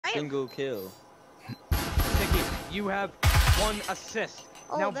single kill. Nikki, you have 1 assist.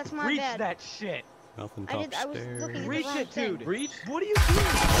 Oh, now that's my breach bad. that shit. Nothing I top did. I was stairs. looking at the Breach wrong it, thing. dude. Breach? What are you doing?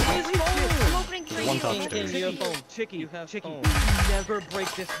 Breach it. I'm opening three. One top I'm opening stairs. You have three. phone. Chicky, You have Chicky, phone. never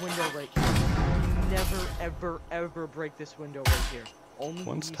break this window right here. Never, ever, ever break this window right here. Only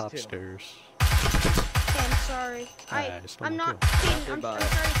One's these top 2. stairs. Okay, I'm sorry. Nice, I'm one not kill. kidding. I'm Goodbye.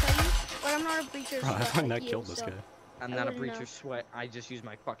 sorry to tell you, but I'm not a breacher. Bro, I sweat find like that you, killed this so. guy. I'm I not a wouldn't breacher know. sweat. I just use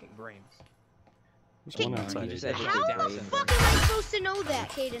my fucking brains. There's Okay, one you outside. just here. said How How the the fuck am I supposed to know that,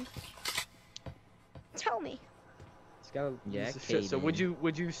 Caden? Tell me. It's gotta Yeah, use the shit. So would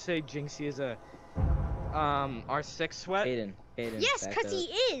Caden. you say Jinxie is a R6 sweat? Aiden. Yes, back cause up. he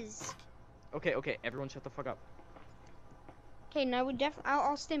is. Okay, everyone shut the fuck up. Caden, I would definitely.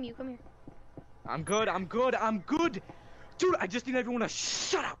 I'll stim you. Come here. I'm good. Dude, I just need everyone to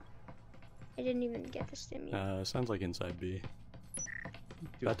shut up. I didn't even get to stim you. Sounds like inside B.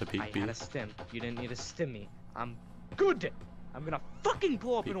 Dude, About to peek I B. had a stim. You didn't need to stim me. I'm good. I'm gonna fucking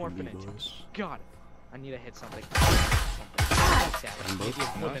blow up an Peeking B, orphanage. boys. God, I need to hit something. And Maybe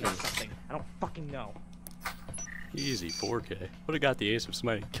both? a woman or Nice. something. I don't fucking know. Easy, 4K. Would have got the ace if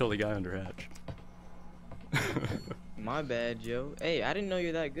somebody killed a guy under hatch. My bad, Joe. Hey, I didn't know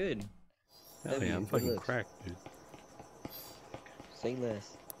you're that good. Hell That'd yeah, be I'm a fucking privilege. cracked, dude. Say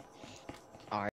less.